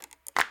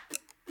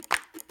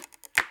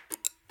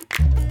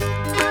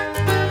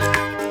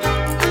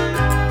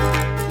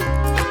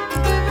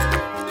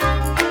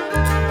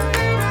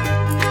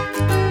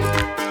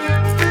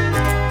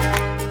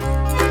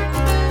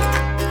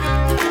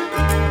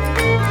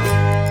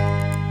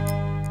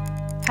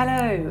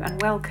Hello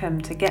and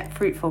welcome to Get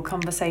Fruitful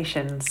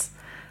Conversations.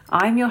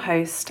 I'm your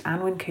host,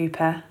 Anwyn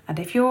Cooper, and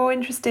if you're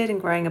interested in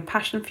growing a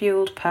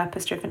passion-fueled,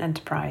 purpose-driven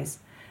enterprise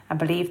and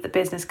believe that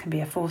business can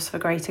be a force for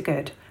greater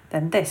good,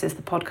 then this is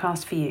the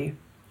podcast for you.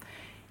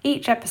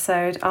 Each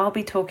episode, I'll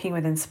be talking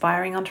with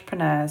inspiring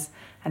entrepreneurs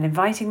and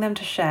inviting them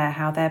to share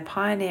how they're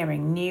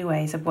pioneering new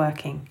ways of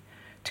working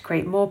to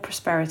create more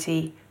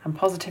prosperity and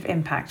positive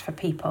impact for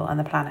people and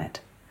the planet.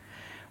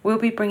 We'll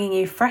be bringing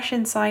you fresh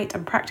insight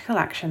and practical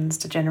actions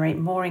to generate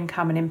more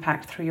income and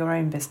impact through your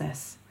own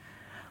business.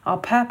 Our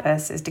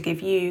purpose is to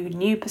give you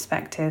new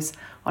perspectives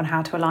on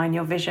how to align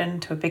your vision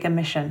to a bigger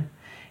mission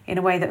in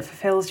a way that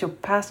fulfills your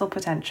personal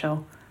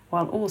potential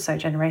while also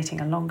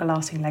generating a longer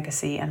lasting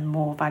legacy and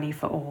more value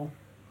for all.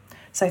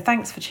 So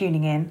thanks for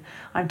tuning in.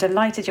 I'm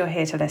delighted you're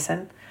here to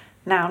listen.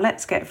 Now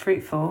let's get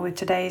fruitful with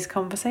today's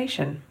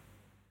conversation.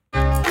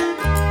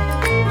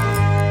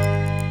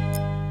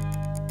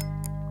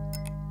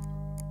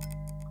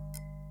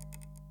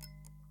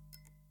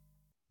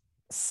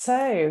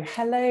 So,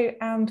 hello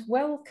and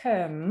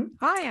welcome.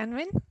 Hi,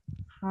 Anwyn.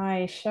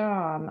 Hi,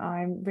 Sian.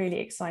 I'm really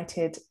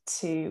excited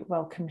to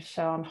welcome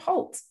Sian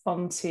Holt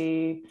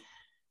onto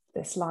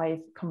this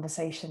live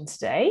conversation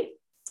today.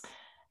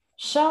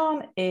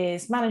 Sian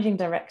is Managing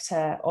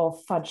Director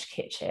of Fudge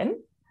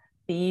Kitchen,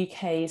 the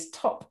UK's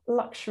top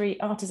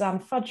luxury artisan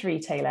fudge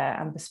retailer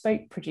and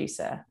bespoke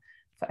producer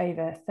for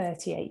over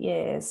 38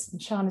 years.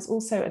 And Sian is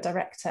also a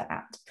director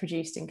at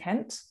Produced in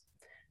Kent.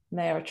 And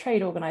they are a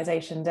trade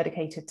organisation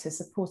dedicated to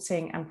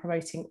supporting and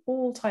promoting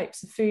all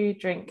types of food,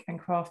 drink and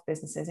craft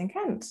businesses in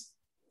Kent.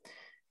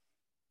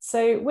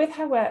 So with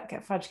her work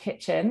at Fudge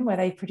Kitchen, where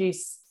they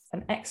produce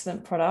an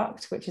excellent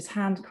product, which is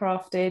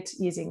handcrafted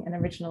using an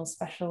original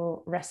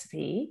special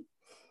recipe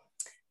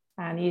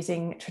and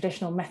using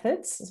traditional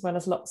methods, as well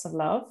as lots of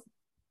love,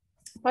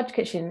 Fudge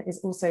Kitchen is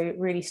also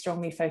really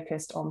strongly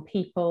focused on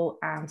people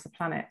and the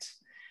planet.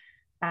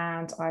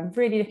 And I'm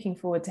really looking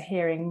forward to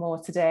hearing more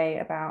today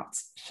about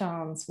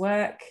Sian's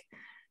work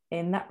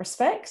in that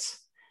respect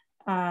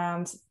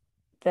and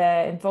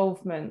their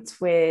involvement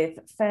with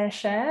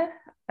FareShare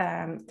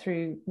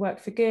through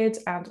Work for Good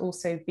and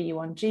also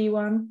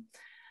B1G1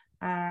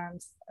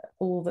 and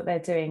all that they're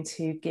doing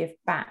to give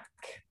back.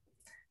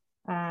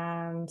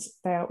 And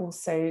they're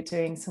also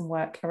doing some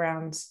work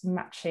around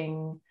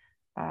matching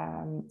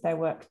their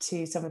work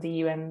to some of the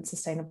UN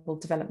Sustainable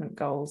Development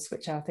Goals,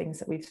 which are things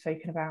that we've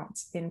spoken about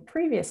in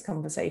previous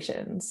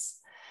conversations.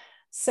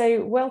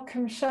 So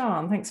welcome,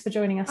 Sian. Thanks for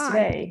joining us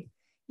today.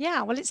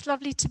 Yeah, well, it's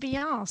lovely to be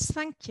asked.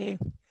 Thank you.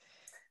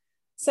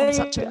 So on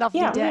such a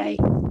lovely day.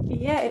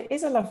 It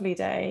is a lovely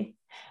day.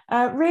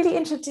 Really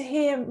interested to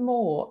hear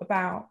more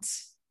about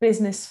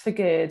Business for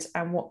Good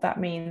and what that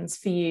means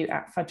for you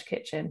at Fudge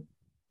Kitchen.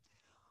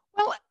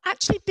 Well,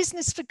 actually,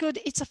 Business for Good,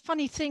 it's a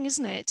funny thing,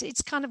 isn't it?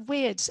 It's kind of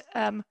weird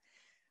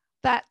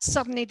that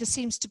suddenly there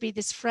seems to be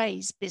this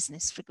phrase,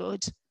 business for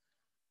good,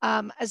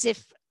 as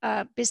if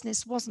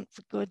business wasn't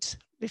for good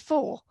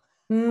before.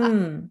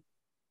 And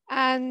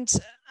I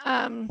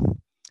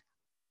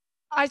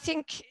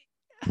think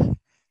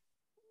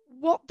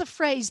what the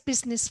phrase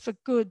business for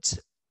good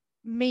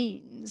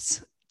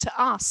means to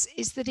us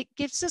is that it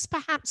gives us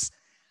perhaps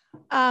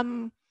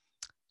a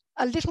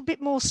little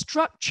bit more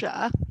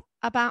structure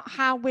about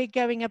how we're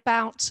going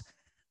about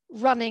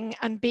running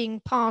and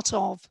being part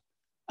of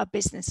a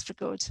business for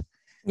good.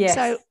 Yes.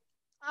 So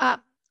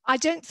I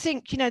don't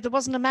think, there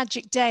wasn't a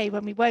magic day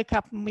when we woke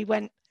up and we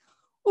went,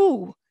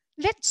 oh,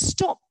 let's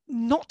stop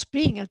not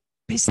being a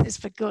business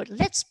for good.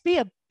 Let's be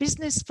a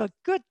business for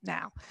good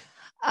now.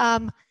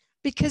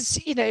 Because,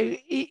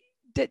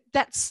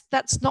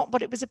 that's not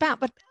what it was about.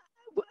 But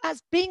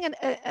as being an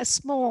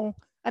SME,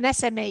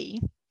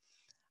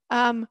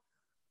 I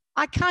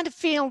kind of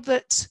feel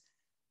that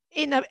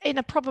in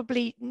a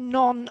probably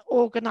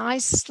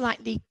non-organized,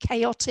 slightly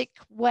chaotic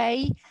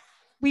way,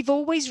 we've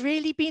always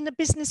really been a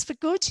business for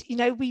good.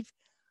 We've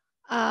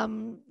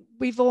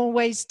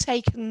always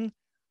taken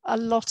a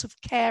lot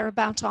of care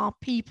about our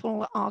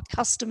people, our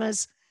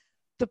customers,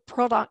 the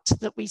product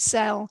that we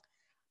sell,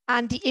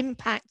 and the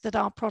impact that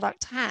our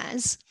product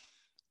has.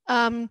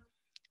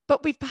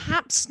 But we've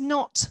perhaps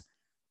not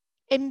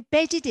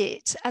embedded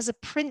it as a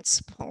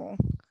principle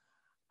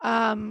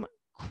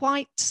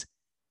quite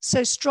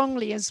so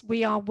strongly as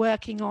we are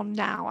working on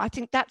now. I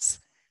think that's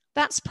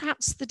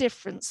perhaps the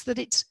difference, that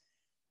it's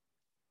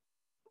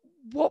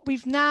what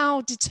we've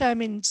now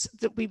determined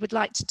that we would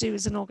like to do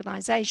as an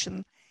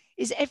organization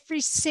is every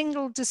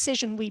single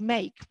decision we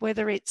make,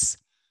 whether it's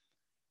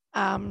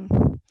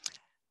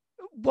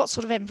what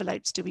sort of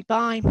envelopes do we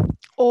buy,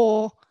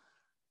 or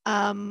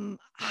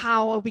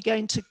how are we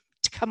going to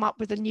come up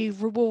with a new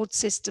reward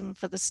system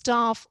for the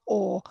staff,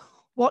 or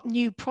what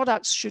new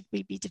products should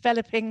we be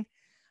developing.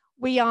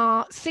 We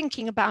are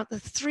thinking about the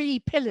three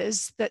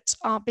pillars that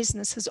our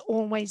business has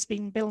always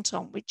been built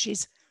on, which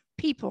is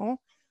people,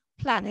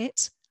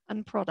 planet,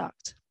 and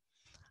product.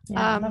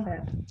 Yeah, I love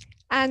it.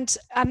 And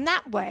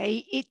that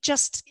way, it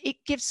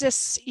gives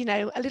us,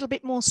 a little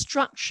bit more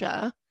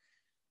structure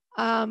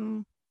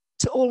to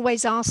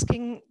always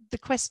asking the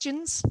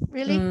questions,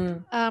 really.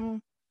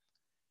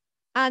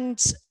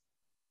 And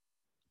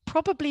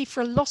probably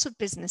for a lot of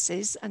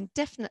businesses, and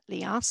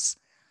definitely us,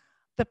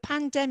 the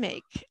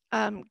pandemic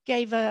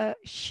gave a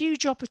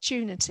huge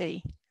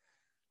opportunity,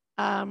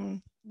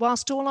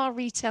 whilst all our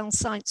retail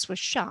sites were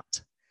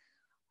shut,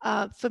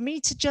 for me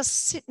to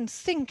just sit and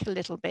think a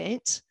little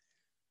bit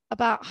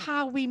about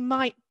how we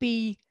might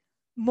be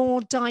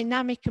more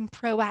dynamic and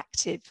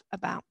proactive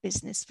about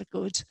business for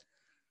good.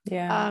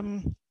 Yeah.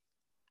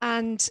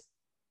 And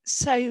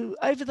so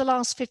over the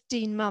last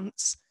 15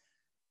 months,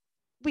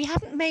 we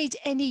haven't made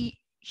any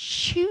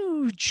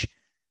huge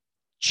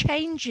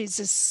changes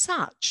as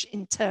such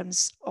in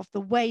terms of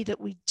the way that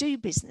we do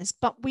business,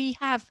 but we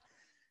have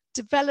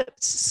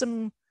developed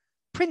some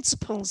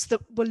principles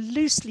that were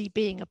loosely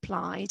being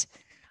applied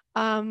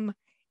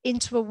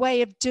into a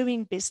way of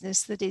doing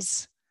business that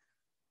is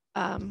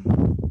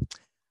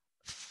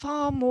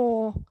far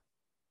more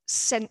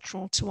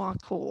central to our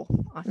core,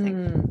 I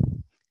think.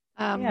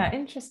 Yeah,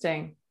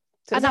 interesting.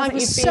 So and I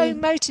was so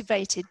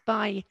motivated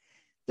by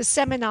the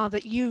seminar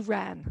that you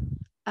ran,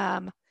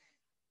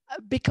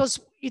 because,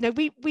 you know,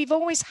 we've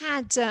always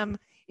had,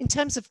 in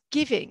terms of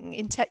giving,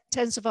 in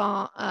terms of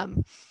our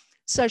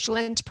social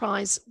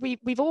enterprise,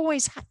 we've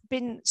always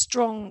been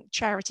strong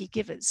charity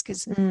givers,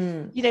 because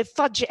you know,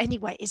 Fudge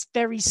anyway is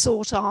very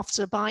sought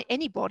after by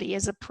anybody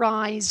as a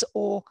prize,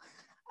 or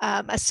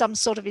as some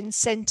sort of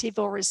incentive,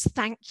 or as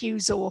thank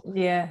yous, or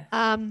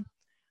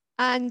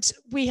and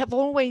we have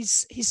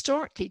always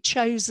historically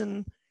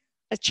chosen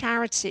a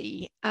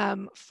charity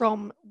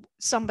from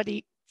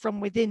somebody from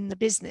within the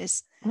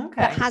business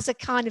that has a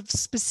kind of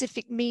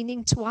specific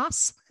meaning to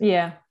us.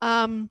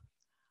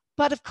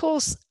 But of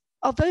course,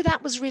 although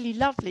that was really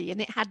lovely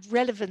and it had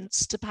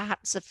relevance to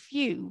perhaps a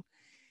few,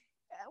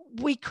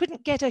 we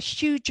couldn't get a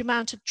huge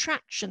amount of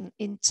traction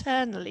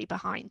internally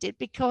behind it,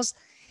 because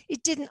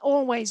it didn't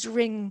always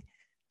ring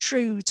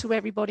true to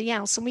everybody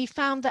else. And we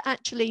found that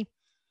actually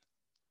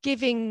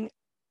giving,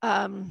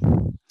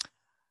 when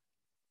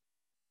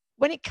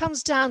it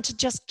comes down to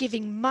just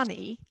giving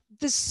money,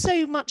 there's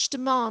so much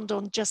demand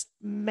on just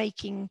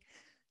making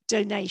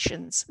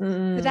donations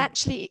that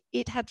actually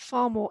it had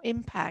far more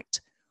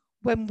impact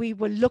when we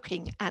were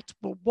looking at,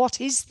 well,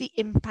 what is the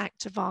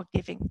impact of our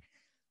giving?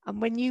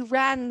 And when you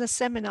ran the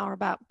seminar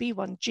about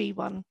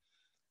B1G1,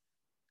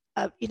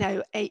 you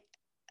know, a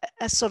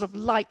sort of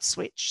light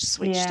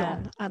switched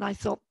on, and I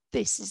thought,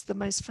 this is the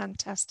most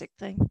fantastic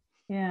thing.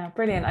 Yeah,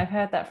 brilliant. I've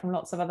heard that from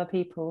lots of other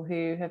people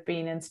who have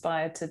been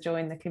inspired to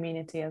join the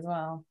community as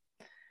well.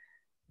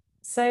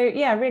 So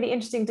yeah, really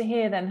interesting to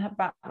hear then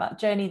about that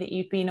journey that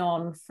you've been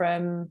on,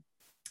 from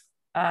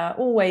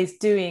always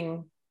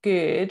doing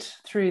good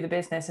through the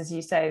business, as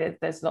you say, that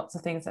there's lots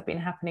of things that have been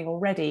happening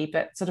already,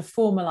 but sort of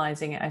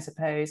formalizing it, I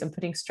suppose, and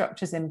putting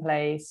structures in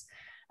place,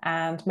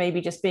 and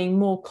maybe just being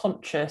more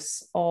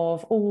conscious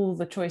of all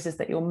the choices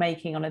that you're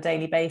making on a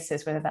daily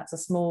basis, whether that's a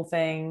small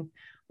thing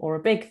or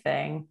a big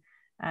thing,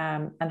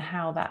 and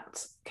how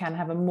that can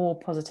have a more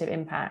positive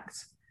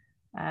impact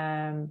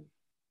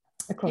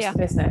across the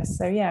business.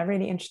 So yeah,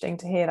 really interesting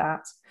to hear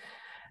that.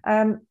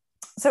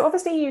 So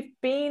obviously you've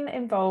been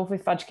involved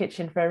with Fudge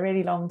Kitchen for a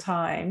really long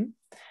time.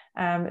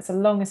 It's a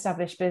long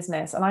established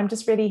business, and I'm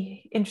just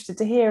really interested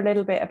to hear a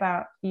little bit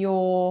about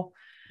your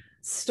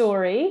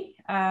story,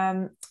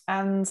 and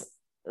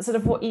sort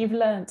of what you've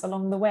learnt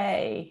along the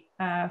way,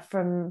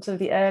 from sort of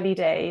the early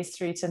days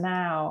through to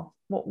now.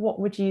 What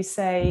would you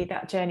say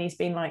that journey's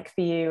been like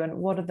for you, and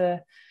what are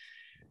the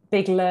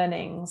big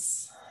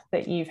learnings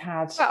that you've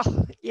had?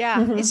 Well,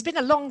 yeah, it's been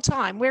a long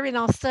time. We're in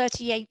our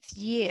 38th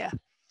year.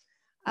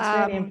 It's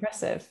really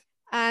impressive.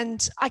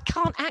 And I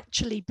can't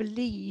actually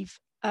believe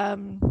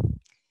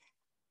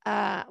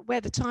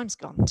where the time's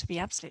gone, to be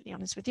absolutely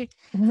honest with you.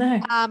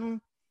 No.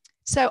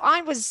 So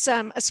I was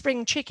a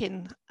spring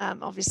chicken,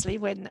 obviously,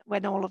 when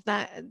all of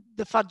that,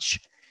 the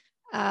fudge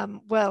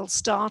world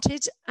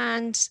started.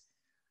 And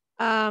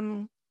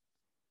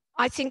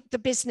I think the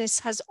business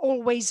has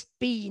always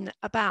been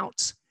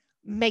about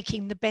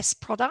making the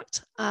best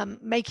product,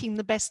 making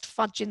the best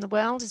fudge in the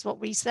world is what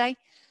we say.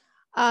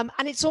 And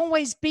it's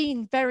always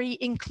been very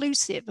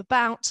inclusive,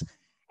 about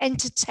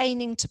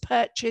entertaining to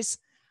purchase,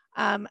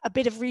 a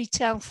bit of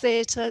retail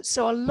theatre.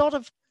 So a lot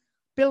of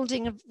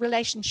building of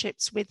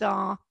relationships with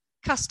our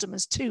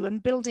customers too,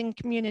 and building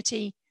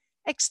community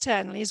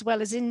externally as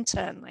well as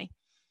internally.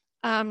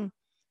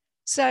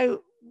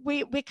 So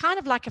we're kind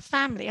of like a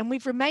family, and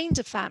we've remained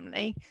a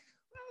family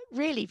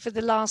really for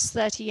the last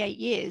 38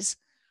 years.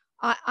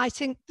 I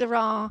think there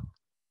are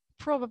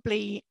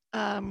probably,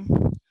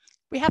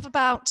 we have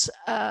about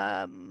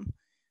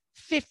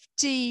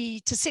 50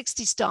 to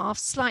 60 staff,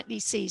 slightly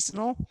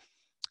seasonal.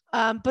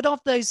 But of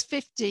those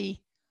 50,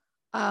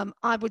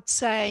 I would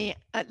say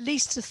at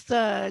least a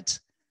third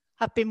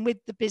have been with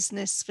the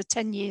business for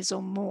 10 years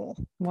or more.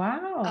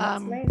 Wow,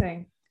 that's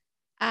amazing.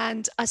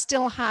 And I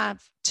still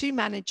have 2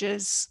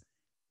 managers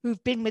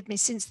who've been with me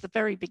since the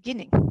very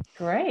beginning.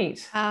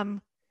 Great.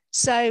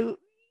 So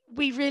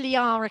we really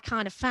are a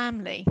kind of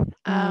family.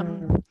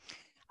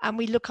 and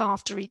we look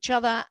after each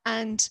other,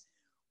 and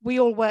we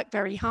all work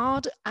very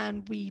hard,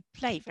 and we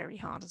play very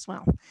hard as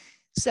well.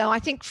 So I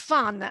think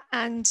fun,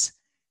 and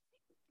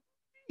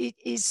it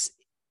is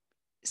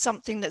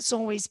something that's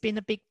always been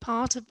a big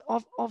part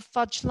of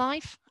Fudge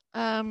Life.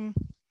 And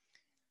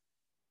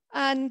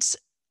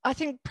I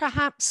think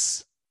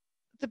perhaps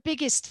the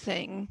biggest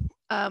thing,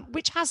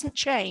 which hasn't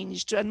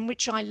changed and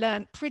which I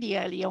learned pretty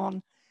early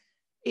on,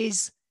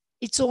 is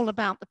it's all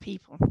about the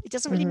people. It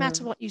doesn't really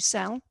matter what you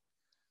sell.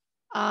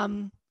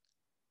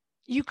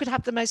 You could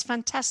have the most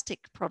fantastic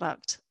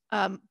product,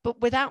 but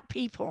without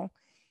people,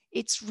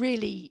 it's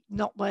really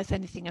not worth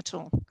anything at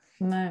all.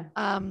 No.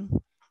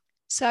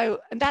 So,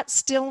 and that's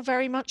still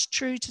very much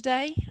true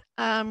today.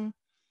 And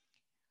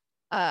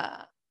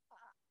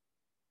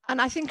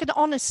I think an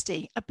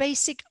honesty, a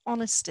basic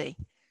honesty.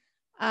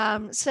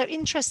 So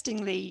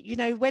interestingly, you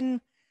know,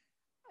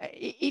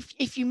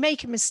 if you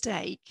make a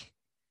mistake,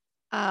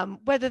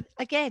 whether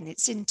again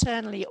it's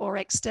internally or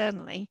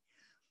externally,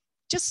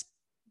 just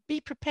be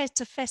prepared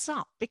to fess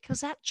up,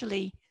 because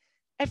actually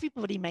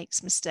everybody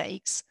makes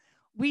mistakes.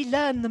 We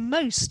learn the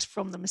most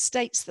from the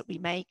mistakes that we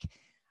make.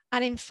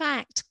 And in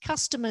fact,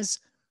 customers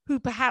who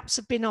perhaps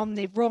have been on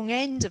the wrong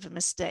end of a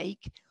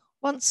mistake,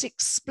 once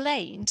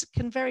explained,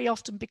 can very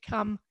often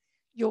become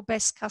your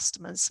best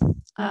customers.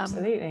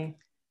 Absolutely.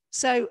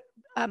 So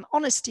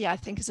honesty, I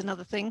think, is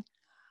another thing.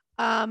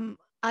 And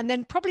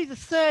then probably the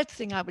third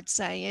thing I would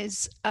say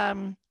is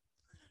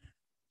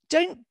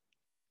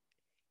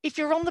if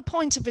you're on the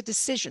point of a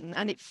decision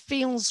and it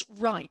feels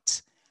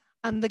right,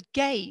 and the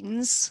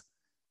gains,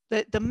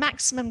 the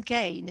maximum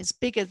gain is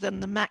bigger than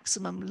the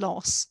maximum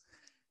loss,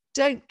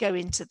 don't go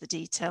into the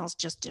details,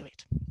 just do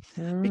it.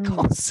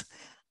 Because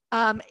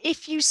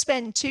if you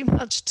spend too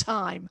much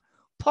time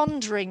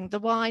pondering the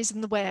whys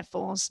and the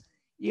wherefores,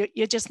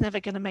 you're just never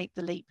going to make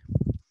the leap.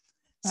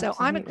 So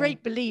absolutely. I'm a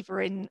great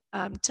believer in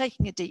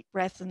taking a deep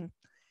breath and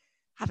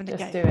having a go.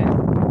 Just do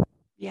it.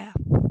 Yeah.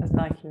 As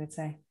Nike would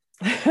say.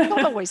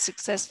 Not always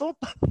successful,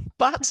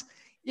 but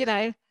you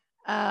know,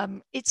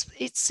 it's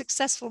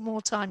successful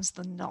more times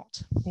than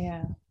not.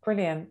 Yeah,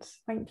 brilliant.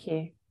 Thank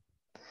you.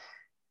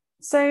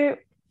 So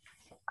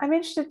I'm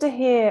interested to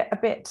hear a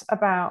bit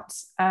about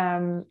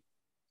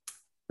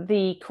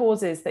the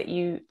causes that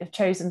you have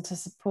chosen to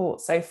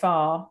support so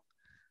far,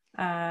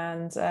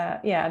 and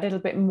yeah, a little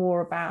bit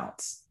more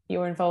about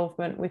your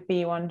involvement with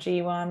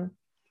B1G1.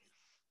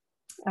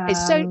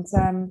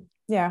 And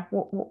yeah,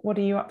 what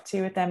are you up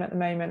to with them at the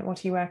moment?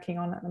 What are you working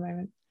on at the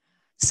moment?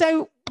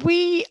 So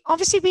we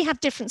have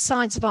different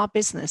sides of our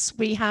business.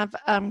 We have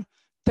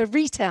the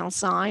retail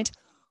side,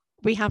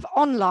 we have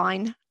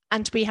online,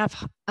 and we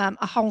have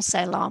a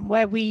wholesale arm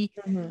where we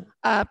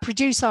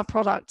produce our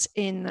product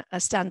in a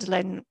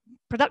standalone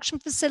production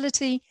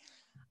facility,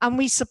 and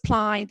we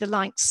supply the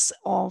likes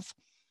of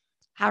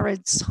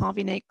Harrods,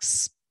 Harvey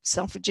Nicks,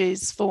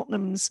 Selfridges,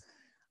 Fortnum's,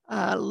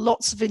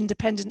 lots of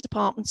independent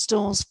department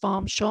stores,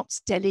 farm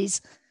shops,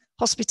 delis,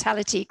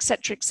 hospitality,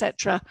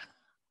 etc.,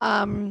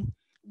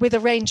 with a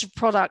range of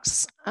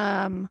products,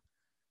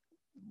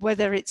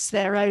 whether it's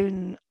their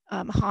own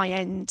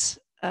high-end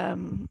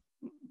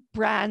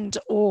brand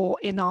or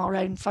in our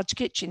own Fudge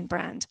Kitchen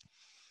brand.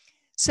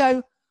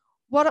 So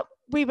what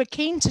we were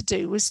keen to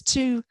do was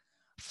to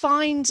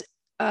find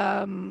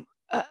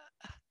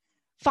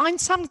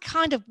some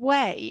kind of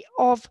way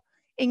of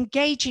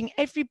engaging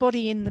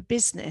everybody in the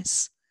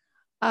business,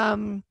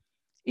 you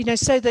know,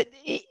 so that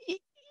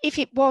if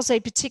it was a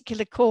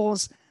particular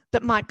cause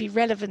that might be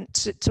relevant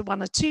to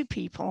one or two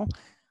people,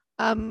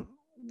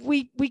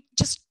 we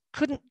just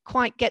couldn't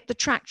quite get the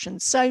traction.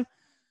 So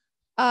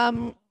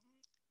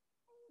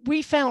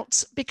we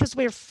felt, because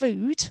we're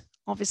food,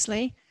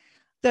 obviously,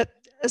 that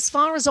as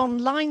far as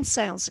online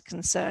sales are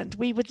concerned,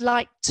 we would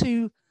like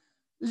to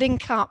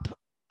link up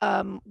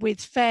with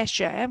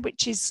FareShare,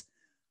 which is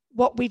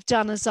what we've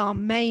done as our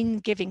main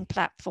giving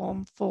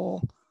platform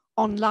for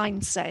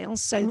online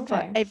sales. So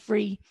for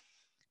every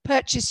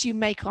purchase you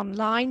make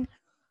online,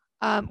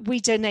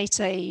 we donate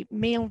a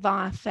meal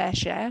via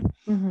FareShare.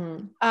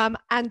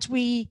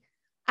 And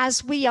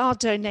as we are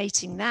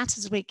donating that,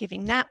 as we're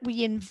giving that,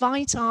 we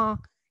invite our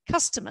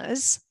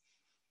customers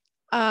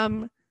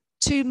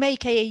to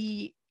make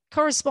a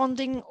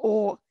corresponding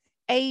or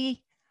a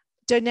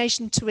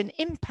donation to an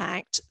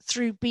impact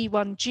through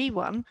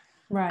B1G1.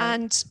 Right.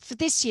 And for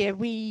this year,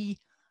 we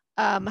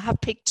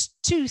have picked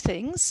two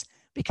things,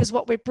 because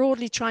what we're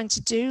broadly trying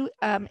to do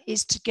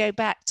is to go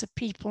back to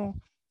people,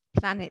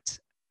 planet,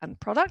 and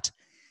product.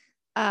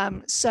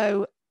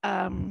 So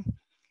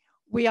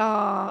we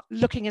are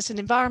looking at an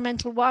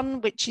environmental one,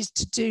 which is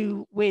to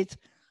do with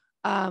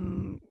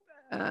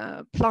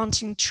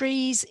planting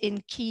trees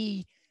in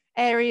key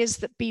areas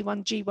that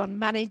B1G1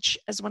 manage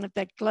as one of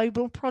their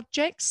global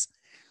projects,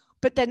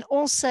 but then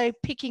also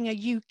picking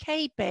a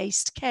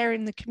UK-based Care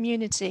in the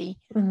Community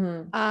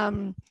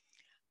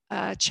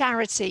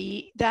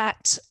charity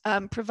that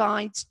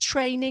provides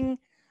training,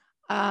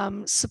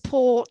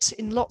 support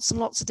in lots and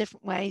lots of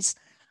different ways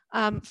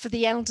for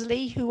the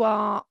elderly who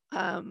are,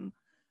 and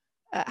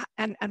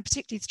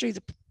particularly through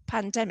the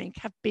pandemic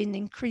have been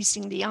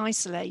increasingly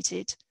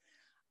isolated.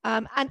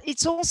 And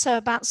it's also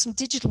about some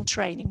digital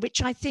training,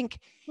 which I think,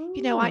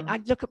 you know, I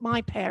look at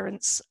my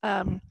parents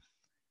and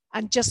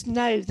just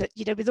know that,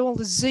 you know, with all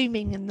the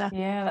Zooming and the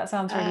that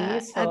sounds really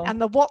useful,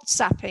 and the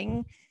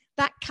WhatsApping,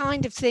 that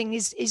kind of thing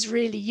is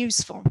really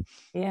useful.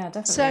 Yeah,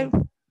 definitely.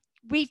 So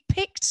we've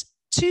picked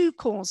 2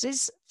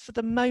 courses for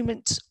the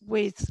moment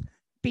with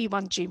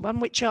B1G1,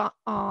 which are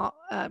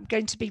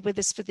going to be with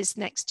us for this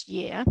next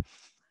year.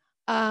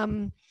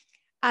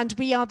 And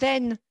we are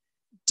then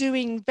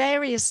doing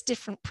various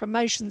different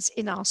promotions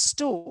in our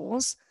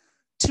stores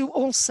to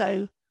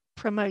also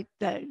promote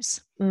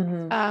those.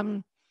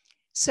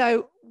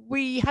 So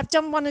we have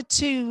done 1 or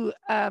 2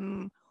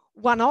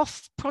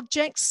 one-off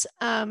projects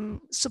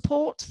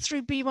support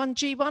through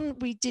B1G1.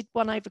 We did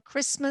one over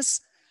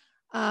Christmas,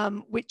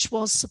 which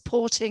was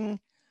supporting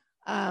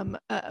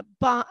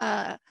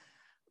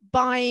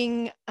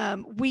buying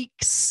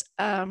weeks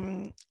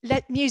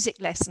music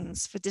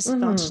lessons for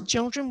disadvantaged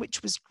children,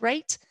 which was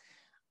great.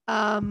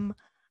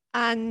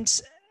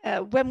 And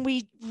when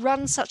we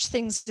run such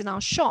things in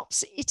our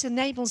shops, it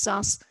enables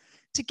us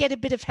to get a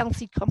bit of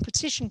healthy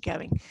competition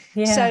going.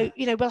 So,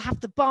 you know, we'll have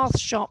the Bath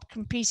shop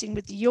competing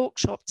with the York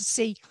shop to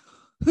see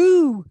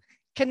who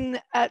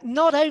can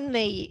not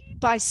only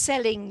by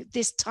selling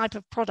this type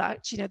of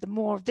product, you know, the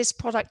more of this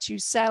product you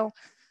sell,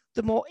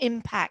 the more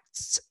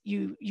impacts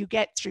you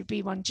get through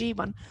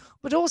B1G1,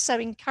 but also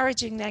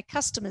encouraging their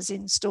customers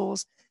in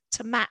stores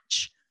to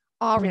match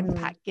our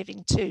impact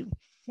giving too.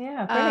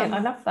 Yeah, brilliant. I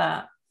love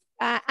that.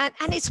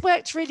 And it's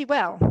worked really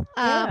well.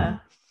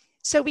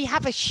 So we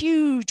have a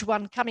huge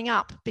one coming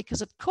up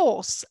because, of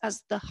course,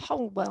 as the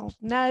whole world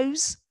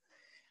knows,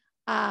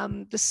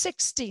 the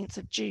 16th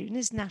of June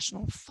is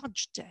National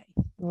Fudge Day.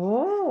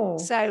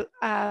 So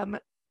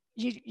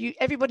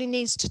everybody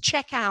needs to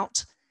check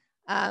out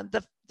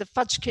the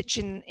Fudge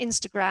Kitchen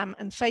Instagram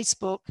and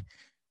Facebook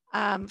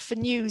for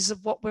news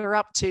of what we're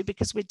up to,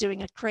 because we're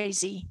doing a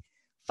crazy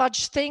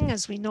fudge thing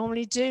as we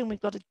normally do, and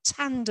we've got a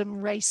tandem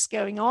race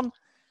going on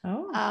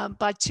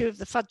by 2 of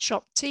the fudge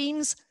shop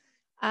teams,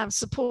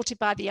 supported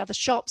by the other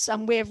shops,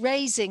 and we're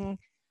raising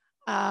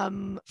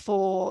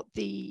for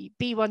the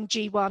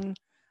B1G1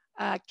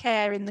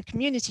 care in the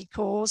community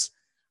cause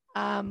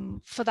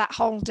for that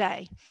whole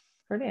day.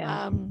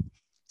 Brilliant.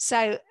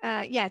 So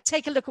yeah,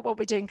 take a look at what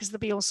we're doing, because there'll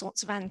be all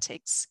sorts of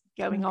antics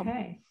going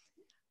on.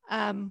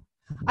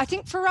 I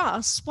think for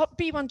us, what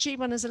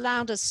B1G1 has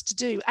allowed us to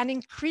do, and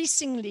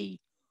increasingly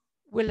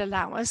will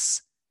allow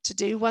us to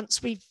do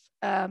once we've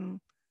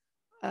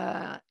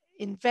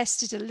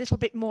invested a little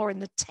bit more in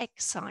the tech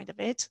side of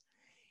it,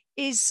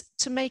 is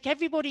to make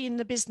everybody in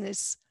the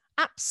business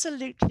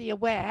absolutely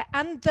aware,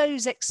 and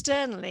those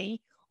externally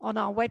on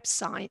our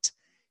website,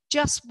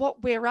 just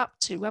what we're up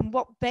to and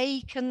what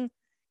they can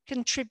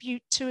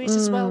contribute to it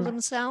as well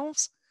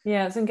themselves.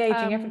 Yeah, it's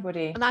engaging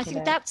everybody. And I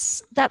think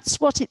that's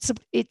what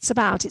it's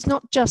about. It's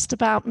not just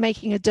about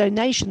making a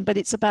donation, but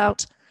it's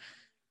about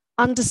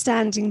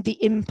understanding the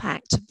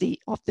impact of the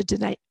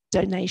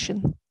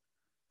donation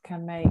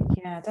can make.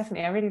 Yeah,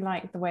 definitely. I really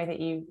like the way that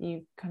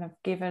you kind of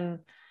given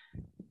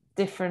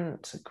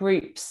different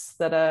groups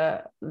that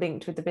are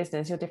linked with the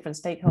business, your different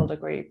stakeholder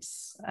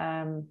groups,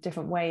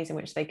 different ways in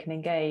which they can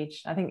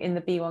engage. I think in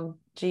the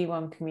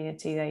B1G1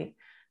 community, they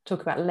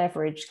talk about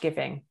leverage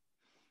giving.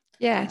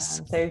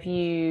 Yes. So if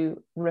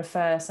you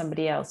refer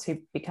somebody else who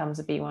becomes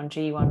a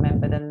B1G1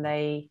 member, then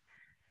they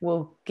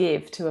will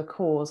give to a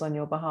cause on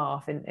your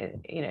behalf.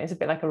 And you know, it's a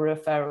bit like a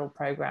referral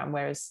program,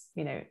 whereas,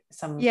 you know,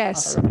 some other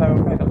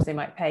referral programs, they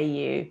might pay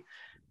you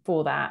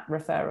for that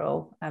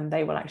referral, and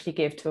they will actually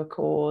give to a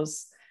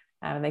cause,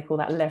 and they call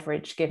that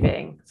leverage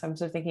giving. So I'm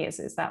sort of thinking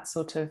it's that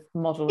sort of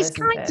model, it's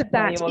isn't kind it? Of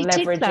that. You're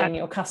leveraging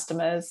your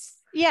customers.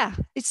 Yeah,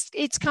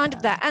 it's kind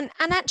of that. And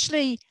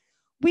actually,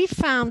 we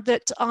found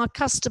that our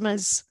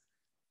customers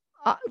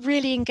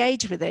really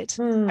engage with it.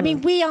 I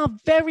mean, we are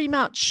very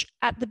much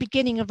at the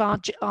beginning of our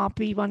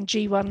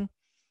B1G1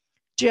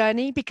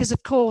 journey, because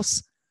of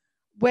course,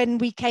 when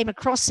we came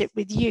across it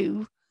with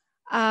you,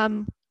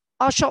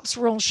 our shops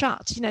were all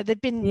shut. You know,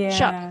 they've been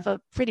shut for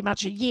pretty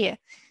much a year.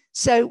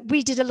 So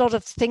we did a lot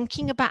of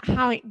thinking about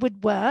how it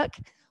would work.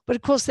 But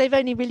of course, they've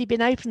only really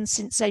been open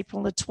since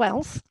April the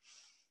 12th.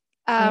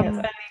 It's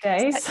early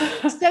days.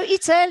 So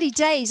it's early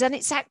days, and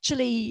it's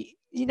actually,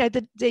 you know,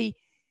 the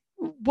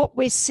what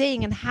we're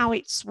seeing and how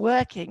it's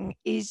working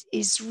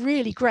is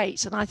really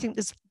great. And I think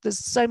there's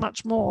so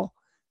much more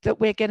that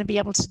we're going to be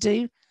able to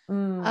do.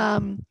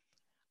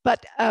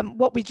 But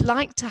what we'd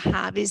like to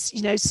have is,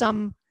 you know,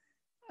 some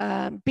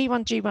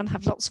B1G1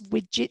 have lots of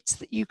widgets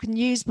that you can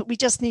use, but we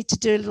just need to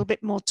do a little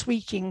bit more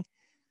tweaking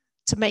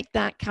to make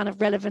that kind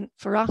of relevant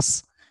for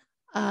us.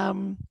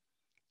 And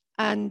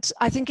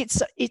I think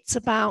it's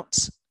about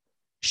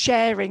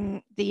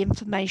sharing the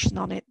information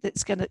on it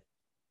that's going to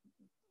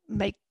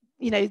make,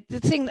 you know, the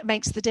thing that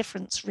makes the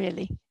difference,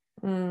 really.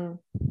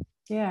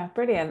 Yeah,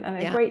 brilliant. And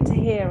it's great to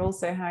hear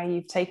also how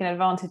you've taken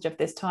advantage of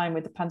this time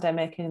with the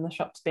pandemic and the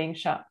shops being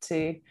shut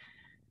to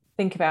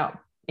think about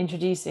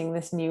introducing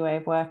this new way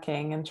of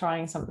working and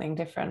trying something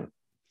different.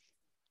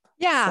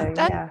 Yeah, So and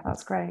yeah,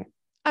 that's great.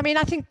 I mean,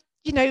 I think,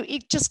 you know,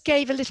 it just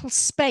gave a little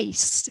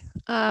space.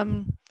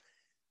 And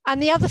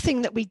the other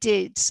thing that we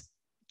did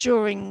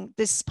during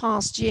this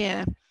past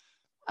year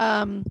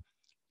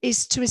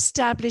is to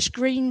establish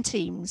green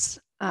teams.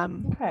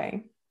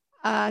 Okay.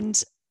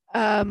 And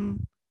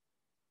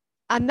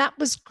and that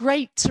was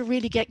great to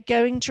really get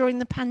going during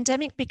the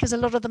pandemic, because a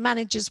lot of the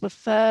managers were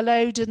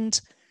furloughed, and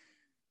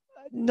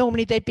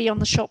normally they'd be on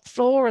the shop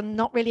floor and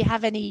not really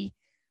have any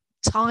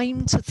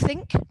time to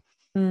think.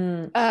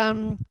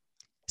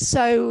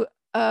 So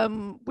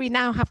we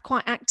now have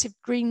quite active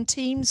green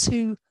teams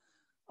who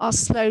are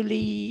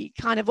slowly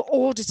kind of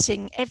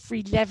auditing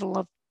every level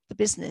of the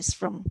business,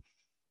 from,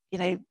 you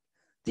know,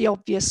 the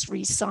obvious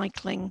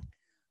recycling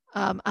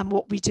and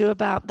what we do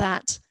about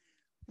that,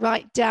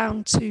 right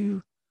down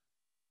to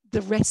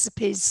the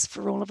recipes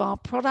for all of our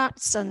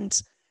products,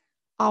 and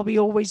are we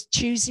always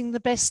choosing the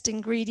best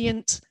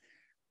ingredient?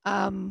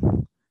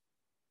 You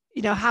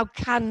know, how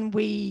can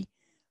we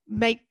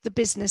make the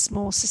business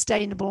more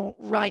sustainable,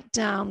 right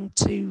down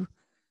to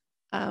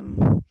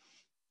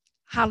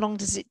how long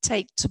does it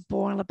take to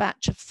boil a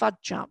batch of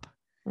fudge up?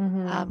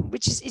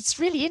 Which is, it's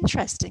really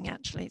interesting,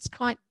 actually. It's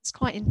quite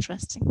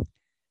interesting.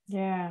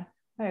 Yeah,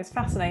 no, it's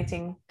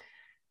fascinating.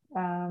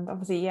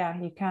 Obviously, yeah,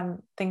 you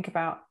can think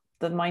about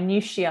the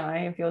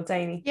minutiae of your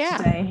daily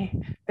to-day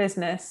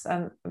business,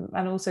 and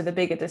also the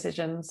bigger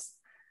decisions.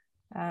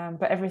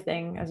 But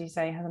everything, as you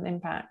say, has an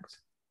impact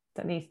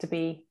that needs to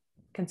be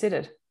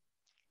considered.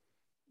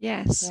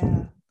 Yes.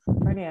 Yeah,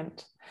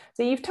 brilliant.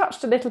 So you've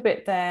touched a little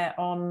bit there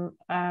on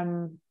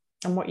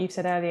what you've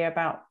said earlier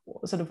about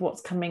sort of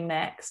what's coming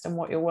next and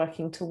what you're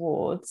working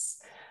towards.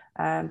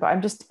 But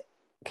I'm just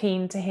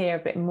keen to hear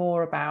a bit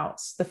more about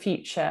the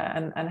future,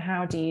 and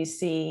how do you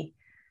see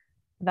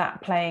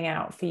that playing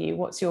out for you?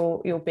 What's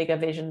your bigger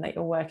vision that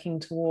you're working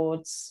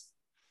towards,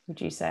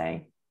 would you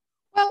say?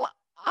 Well,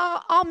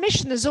 our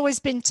mission has always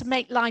been to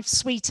make life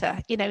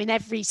sweeter, you know, in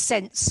every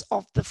sense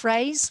of the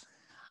phrase.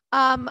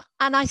 And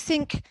I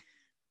think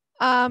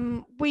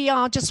we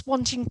are just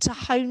wanting to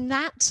hone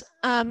that.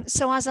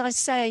 So as I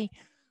say,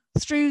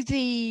 through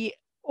the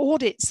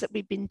audits that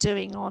we've been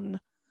doing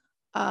on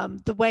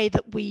the way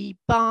that we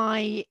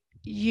buy,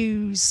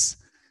 use,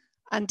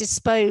 and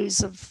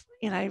dispose of,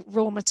 you know,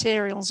 raw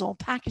materials or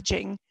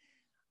packaging,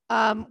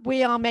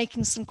 we are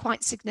making some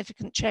quite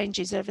significant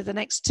changes over the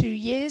next 2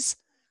 years.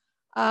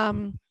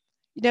 You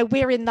know,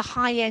 we're in the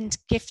high-end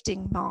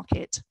gifting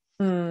market.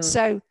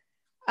 So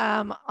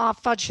our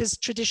fudge has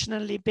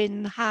traditionally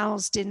been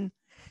housed in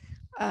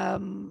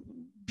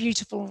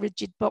beautiful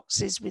rigid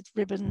boxes with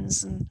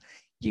ribbons and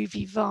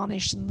UV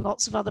varnish and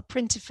lots of other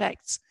print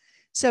effects.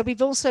 So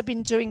we've also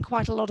been doing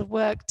quite a lot of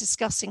work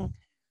discussing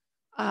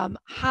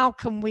how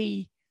can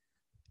we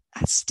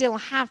still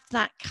have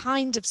that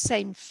kind of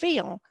same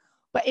feel,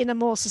 but in a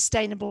more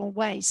sustainable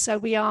way. So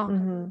we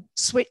are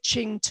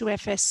switching to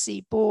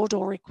FSC board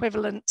or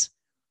equivalent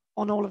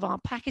on all of our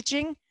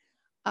packaging.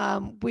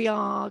 We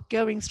are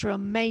going through a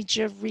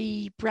major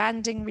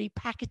rebranding,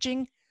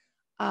 repackaging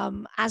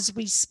as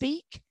we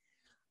speak.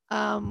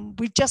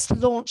 We've just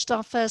launched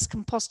our first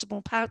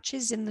compostable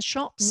pouches in the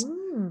shops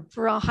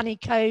for our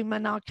honeycomb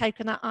and our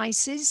coconut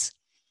ices.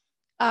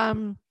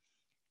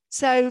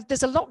 So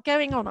there's a lot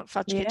going on at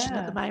Fudge Kitchen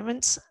at the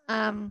moment.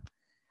 And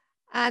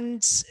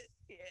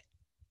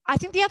I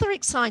think the other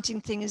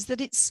exciting thing is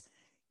that it's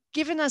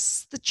given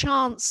us the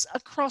chance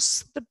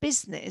across the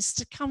business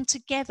to come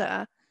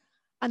together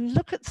and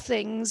look at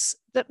things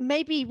that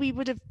maybe we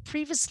would have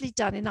previously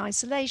done in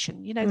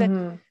isolation. You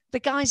know, the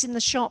guys in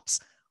the shops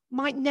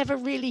might never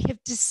really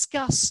have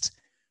discussed,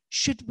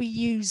 should we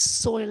use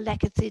soy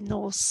lecithin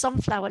or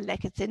sunflower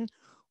lecithin,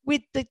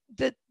 with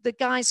the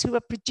guys who are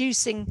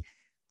producing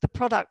the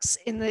products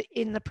in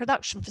the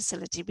production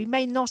facility. We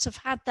may not have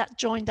had that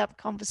joined up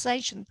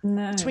conversation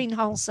between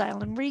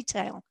wholesale and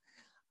retail.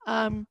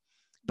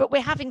 But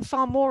we're having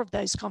far more of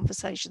those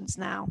conversations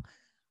now,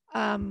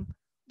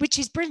 which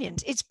is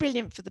brilliant. It's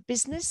brilliant for the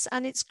business,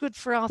 and it's good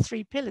for our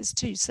 3 pillars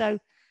too. So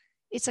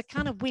it's a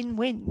kind of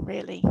win-win,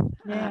 really.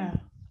 Yeah.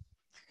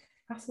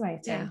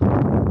 Fascinating.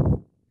 Yeah.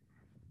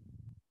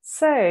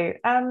 So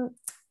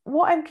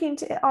what I'm keen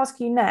to ask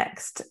you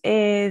next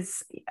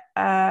is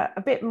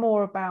a bit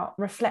more about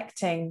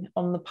reflecting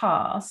on the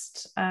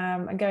past,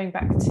 and going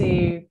back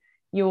to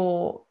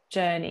your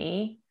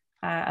journey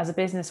as a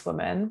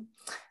businesswoman.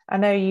 I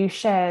know you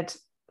shared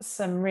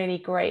some really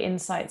great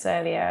insights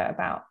earlier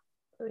about,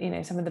 you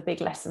know, some of the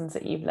big lessons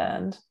that you've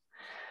learned.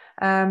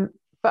 But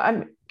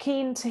I'm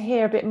keen to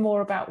hear a bit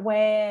more about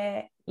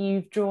where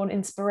you've drawn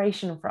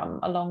inspiration from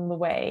along the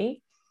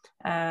way,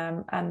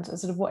 and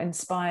sort of what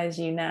inspires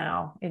you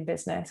now in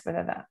business,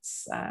 whether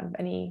that's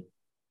any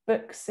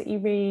books that you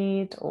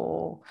read,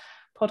 or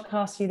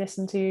podcasts you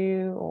listen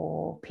to,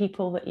 or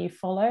people that you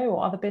follow,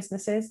 or other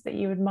businesses that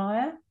you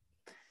admire.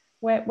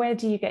 Where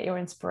do you get your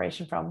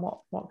inspiration from?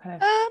 What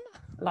kind of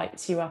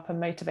lights you up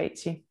and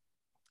motivates you?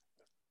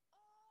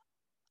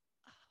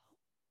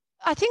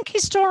 I think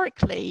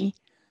historically,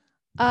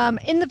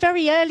 in the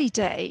very early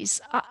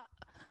days,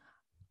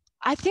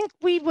 I think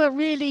we were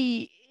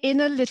really in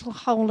a little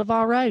hole of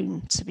our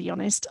own, to be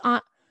honest.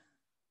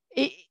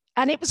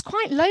 And it was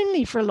quite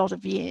lonely for a lot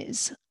of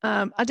years.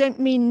 I don't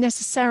mean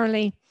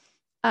necessarily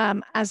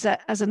as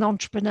an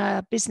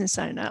entrepreneur, business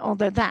owner,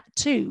 although that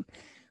too,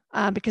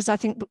 because I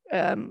think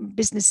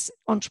business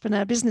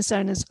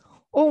owners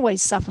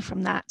always suffer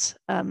from that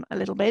a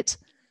little bit.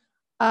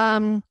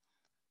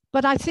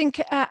 But I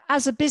think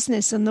as a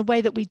business and the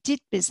way that we did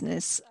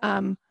business,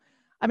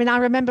 I mean, I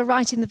remember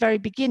right in the very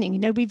beginning,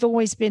 we've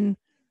always been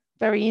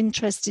very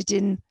interested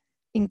in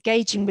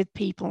engaging with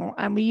people,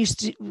 and we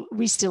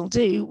still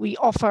do. We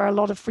offer a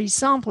lot of free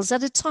samples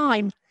at a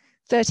time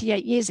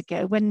 38 years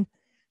ago when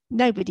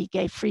nobody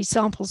gave free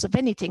samples of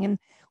anything. And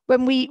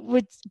when we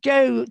would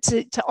go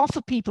to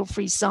offer people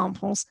free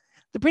samples,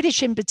 the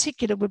British in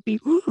particular would be,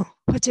 "Ooh,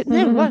 I don't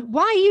know,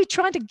 why are you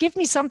trying to give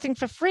me something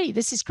for free?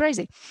 This is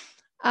crazy."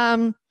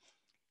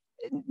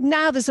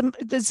 Now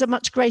there's a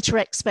much greater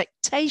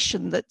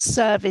expectation that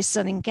service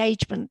and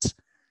engagement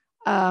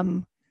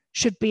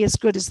should be as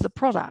good as the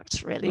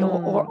product, really,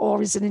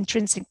 or is an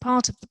intrinsic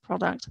part of the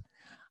product.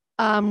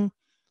 And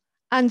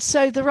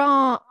so there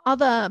are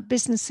other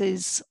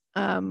businesses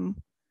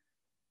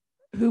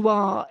who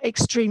are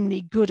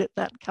extremely good at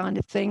that kind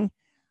of thing.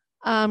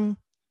 I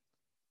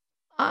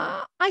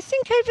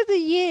think over the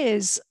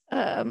years,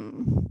 I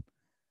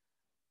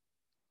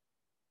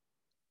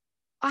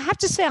have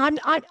to say,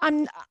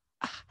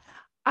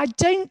 I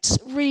don't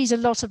read a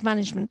lot of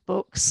management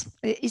books.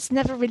 It's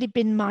never really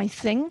been my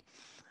thing.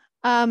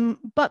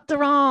 But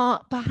there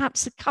are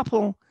perhaps a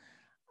couple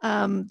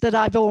that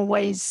I've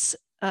always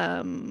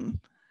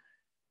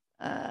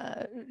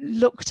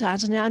looked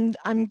at, and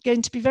I'm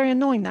going to be very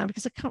annoying now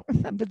because I can't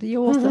remember the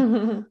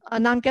author,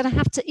 and I'm going to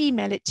have to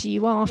email it to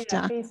you after.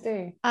 Yeah, please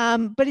do.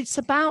 But it's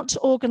about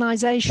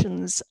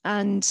organizations,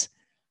 and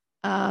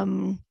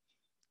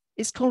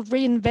it's called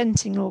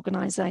Reinventing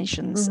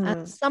Organizations.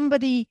 And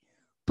somebody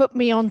put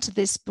me onto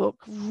this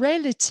book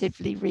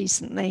relatively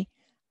recently,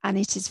 and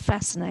it is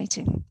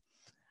fascinating.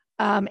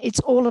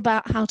 It's all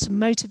about how to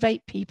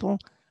motivate people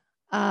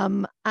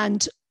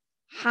and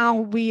how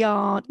we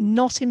are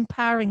not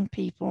empowering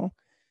people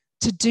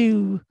to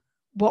do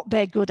what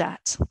they're good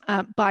at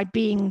by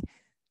being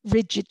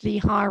rigidly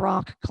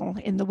hierarchical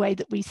in the way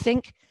that we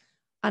think.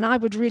 And I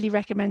would really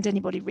recommend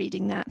anybody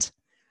reading that.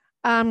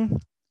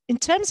 In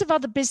terms of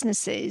other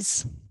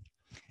businesses,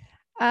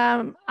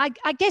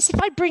 I guess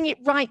if I bring it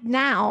right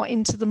now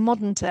into the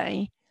modern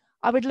day,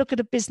 I would look at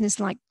a business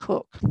like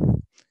Cook.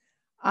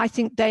 I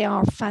think they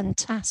are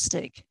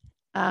fantastic.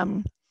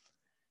 And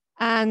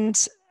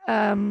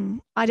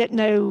I don't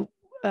know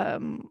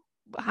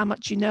how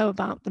much you know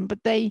about them,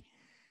 but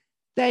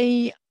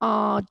they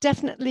are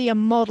definitely a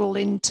model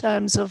in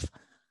terms of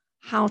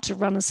how to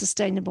run a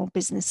sustainable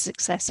business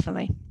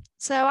successfully.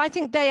 So I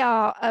think they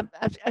are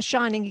a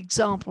shining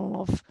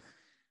example of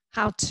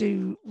how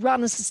to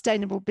run a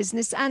sustainable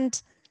business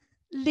and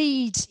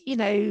lead, in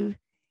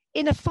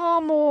a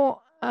far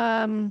more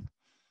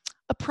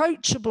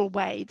approachable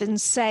way than,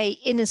 say,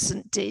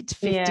 Innocent did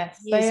 50 years ago.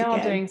 Yes, they are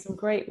doing some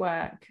great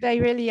work. They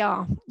really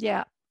are.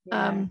 Yeah.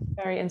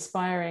 Very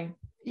inspiring.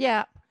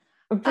 Yeah.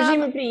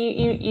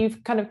 Presumably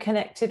you've kind of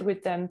connected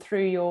with them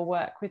through your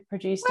work with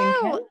Produced in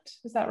Kent.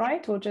 Is that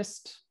right? Or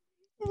just...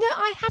 No,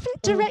 I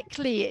haven't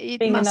directly, it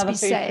being must another be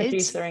food said.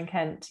 Producer in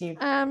Kent.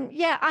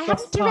 I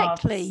haven't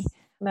directly.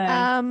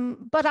 No.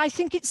 But I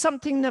think it's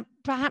something that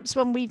perhaps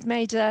when we've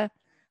made a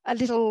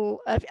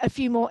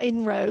few more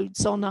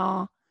inroads on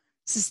our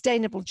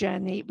sustainable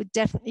journey, it would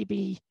definitely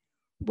be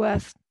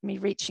worth me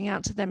reaching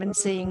out to them and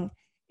seeing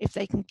if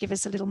they can give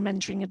us a little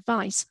mentoring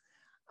advice.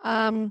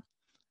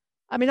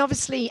 I mean,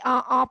 obviously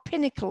our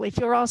pinnacle, if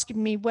you're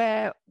asking me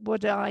where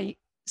would I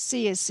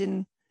see us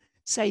in,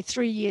 say,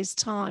 3 years'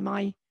 time,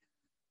 I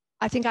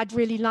think I'd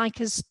really like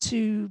us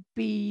to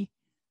be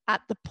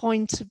at the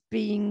point of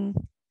being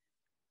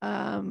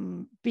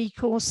B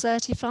Corp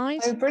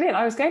certified. Oh, brilliant.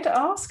 I was going to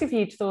ask if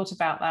you'd thought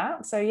about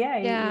that. So yeah,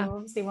 you're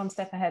obviously one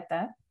step ahead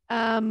there.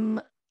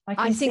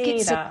 I think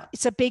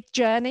it's a big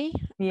journey.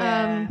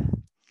 Yeah.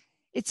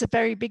 It's a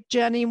very big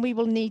journey, and we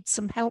will need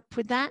some help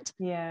with that.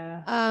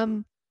 Yeah.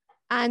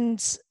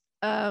 And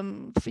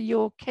for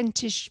your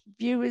Kentish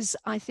viewers,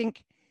 I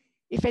think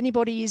if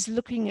anybody is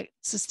looking at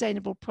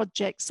sustainable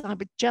projects, I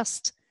would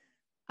just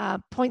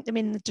point them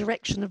in the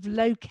direction of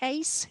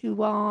Locase,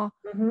 who are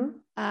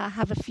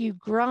have a few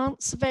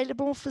grants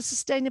available for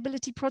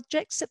sustainability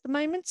projects at the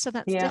moment. So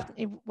that's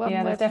definitely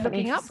one worth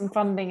looking up. Some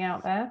funding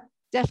out there.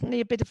 Definitely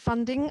a bit of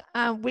funding,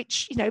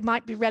 which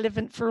might be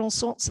relevant for all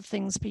sorts of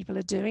things people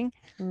are doing.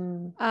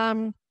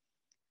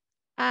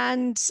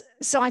 And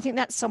so I think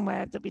that's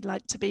somewhere that we'd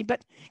like to be.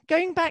 But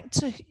going back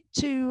to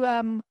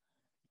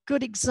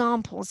good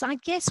examples, I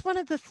guess one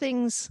of the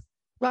things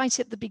right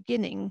at the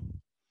beginning,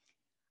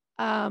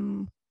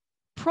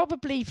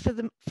 probably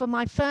for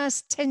my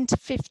first 10 to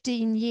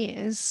 15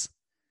 years,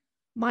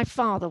 my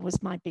father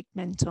was my big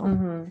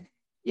mentor.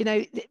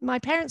 My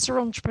parents are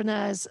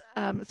entrepreneurs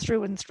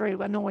through and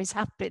through, and always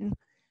have been.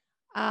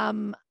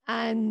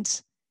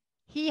 And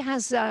he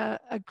has a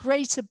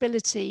great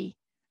ability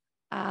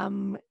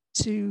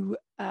to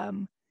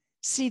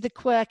see the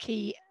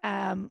quirky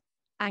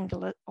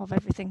angle of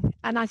everything.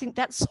 And I think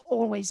that's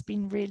always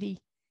been really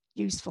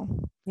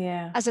useful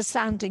as a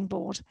sounding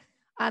board.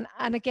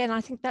 And again,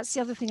 I think that's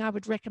the other thing I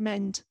would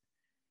recommend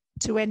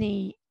to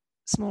any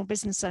small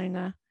business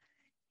owner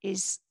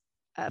is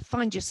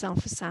find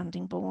yourself a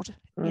sounding board,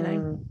 you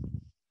know.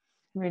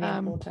 Really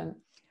important.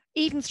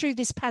 Even through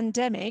this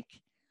pandemic,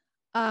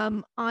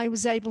 I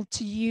was able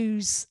to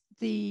use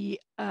the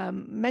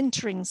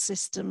mentoring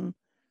system,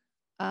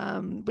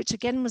 which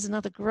again was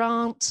another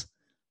grant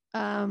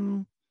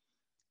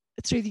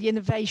through the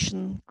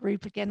innovation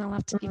group. Again, I'll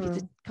have to give you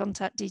the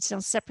contact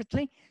details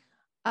separately,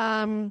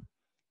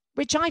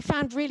 which I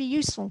found really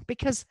useful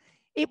because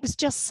it was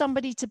just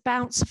somebody to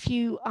bounce a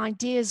few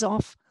ideas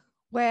off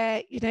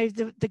where, you know,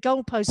 the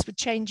goalposts were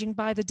changing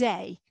by the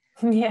day.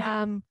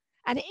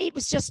 And it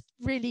was just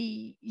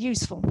really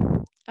useful.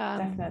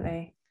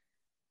 Definitely.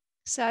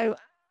 So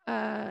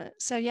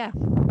yeah.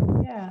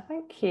 Yeah,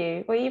 thank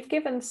you. Well, you've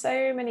given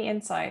so many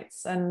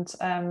insights and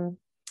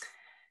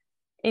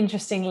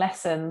interesting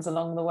lessons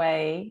along the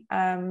way.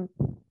 So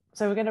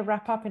we're going to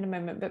wrap up in a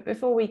moment, but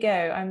before we go,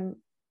 I'm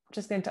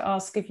just going to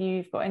ask if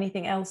you've got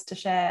anything else to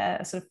share,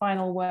 a sort of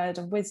final word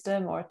of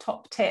wisdom or a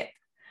top tip,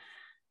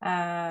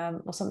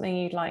 or something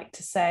you'd like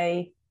to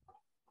say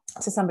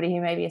to somebody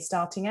who maybe is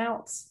starting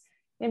out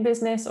in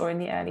business or in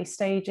the early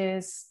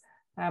stages,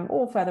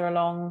 or further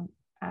along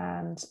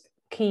and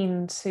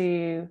keen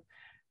to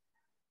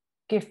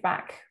give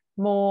back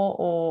more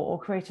or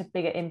create a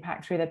bigger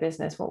impact through their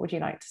business. What would you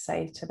like to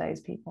say to those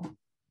people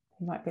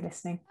who might be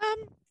listening?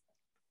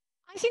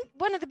 I think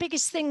one of the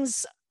biggest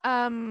things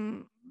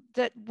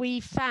that we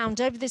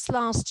found over this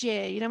last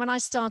year, you know, when I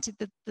started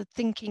the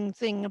thinking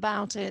thing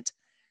about it,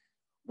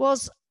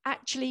 was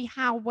actually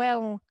how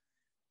well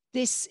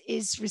this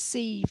is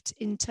received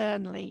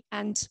internally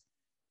and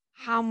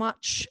how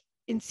much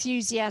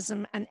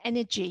enthusiasm and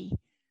energy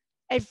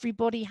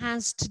everybody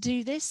has to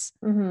do this.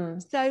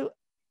 So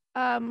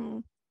I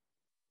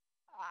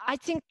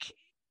think,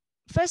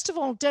 first of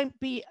all, don't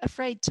be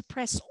afraid to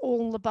press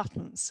all the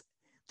buttons.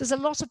 There's a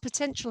lot of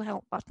potential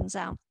help buttons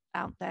out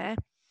there.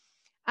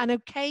 And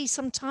okay,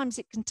 sometimes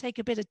it can take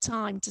a bit of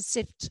time to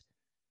sift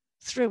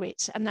through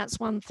it. And that's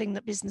one thing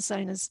that business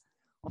owners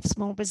of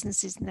small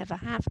businesses never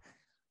have.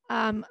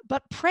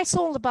 But press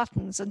all the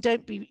buttons and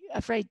don't be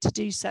afraid to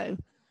do so.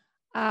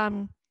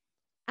 And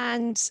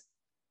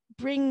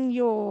bring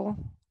your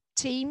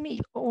team,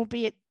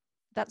 albeit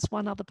that's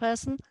one other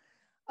person,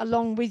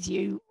 along with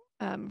you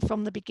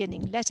from the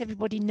beginning. Let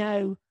everybody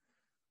know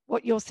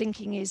what your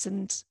thinking is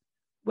and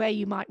where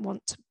you might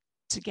want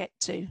to get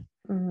to.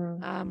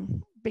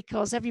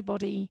 Because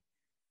everybody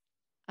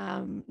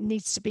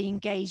needs to be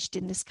engaged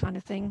in this kind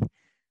of thing.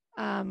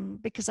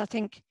 Because I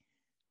think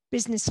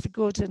Business for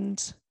Good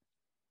and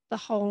the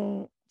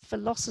whole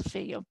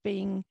philosophy of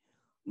being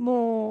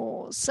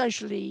more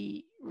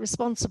socially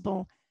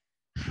responsible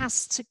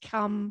has to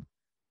come.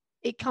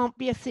 It can't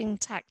be a thing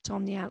tacked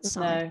on the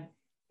outside. No.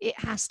 It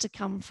has to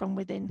come from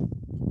within.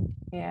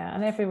 Yeah,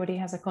 and everybody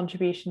has a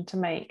contribution to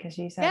make, as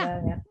you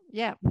said earlier.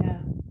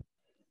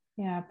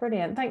 Yeah,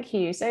 brilliant. Thank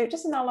you. So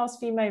just in our last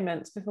few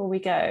moments before we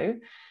go,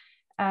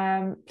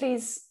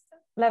 please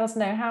let us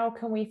know, how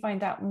can we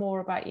find out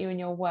more about you and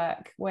your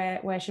work?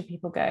 Where should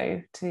people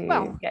go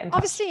to get in touch?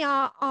 Obviously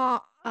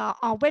our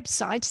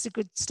website is a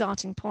good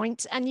starting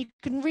point, and you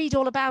can read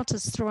all about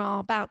us through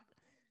our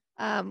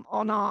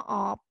on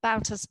our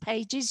About Us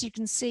pages. You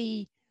can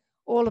see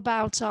all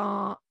about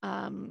our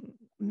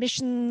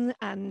mission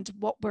and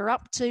what we're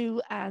up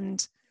to,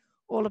 and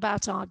all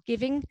about our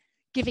giving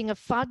of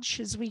fudge,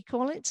 as we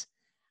call it.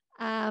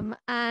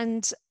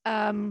 And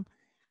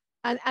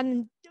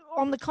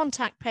on the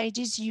contact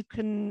pages, you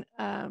can,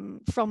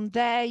 from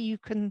there, you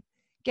can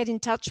get in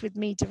touch with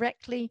me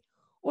directly,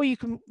 or you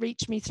can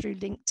reach me through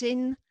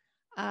LinkedIn.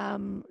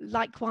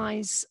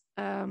 Likewise,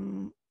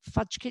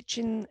 Fudge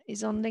Kitchen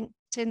is on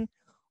LinkedIn,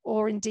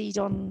 or indeed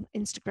on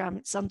Instagram,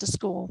 it's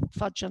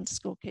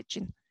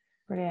 _fudge_kitchen.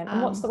 Brilliant.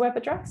 And what's the web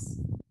address?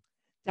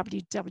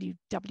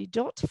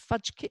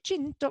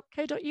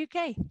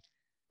 www.fudgekitchen.co.uk.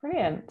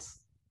 Brilliant.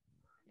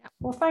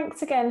 Well,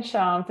 thanks again,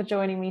 Sian, for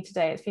joining me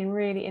today. It's been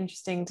really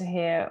interesting to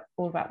hear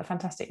all about the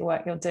fantastic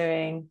work you're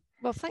doing.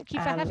 Well, thank you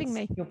for having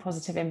me. Your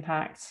positive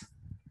impact.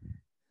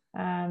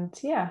 And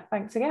yeah,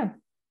 thanks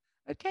again.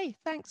 Okay,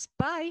 thanks.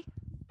 Bye.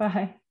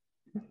 Bye.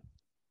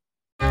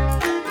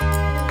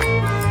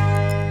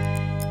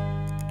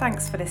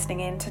 Thanks for listening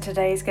in to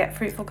today's Get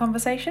Fruitful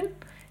conversation.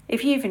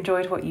 If you've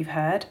enjoyed what you've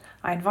heard,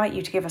 I invite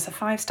you to give us a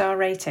 5-star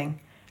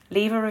rating,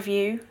 leave a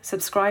review,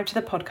 subscribe to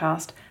the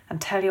podcast, and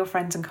tell your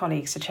friends and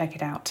colleagues to check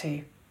it out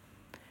too.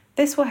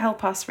 This will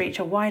help us reach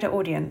a wider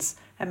audience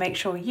and make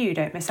sure you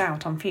don't miss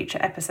out on future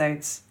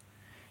episodes.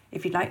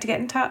 If you'd like to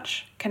get in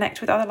touch, connect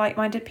with other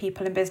like-minded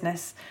people in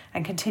business,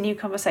 and continue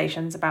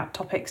conversations about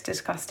topics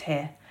discussed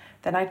here,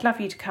 then I'd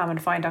love you to come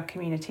and find our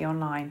community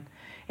online.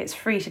 It's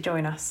free to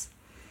join us.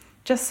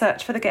 Just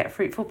search for the Get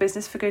Fruitful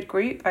Business for Good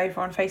group over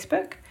on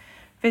Facebook,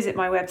 visit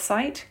my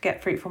website,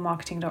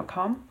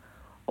 getfruitfulmarketing.com,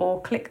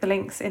 or click the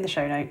links in the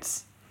show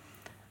notes.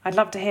 I'd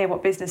love to hear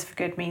what Business for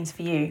Good means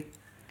for you.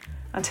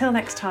 Until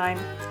next time,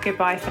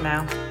 goodbye for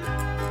now.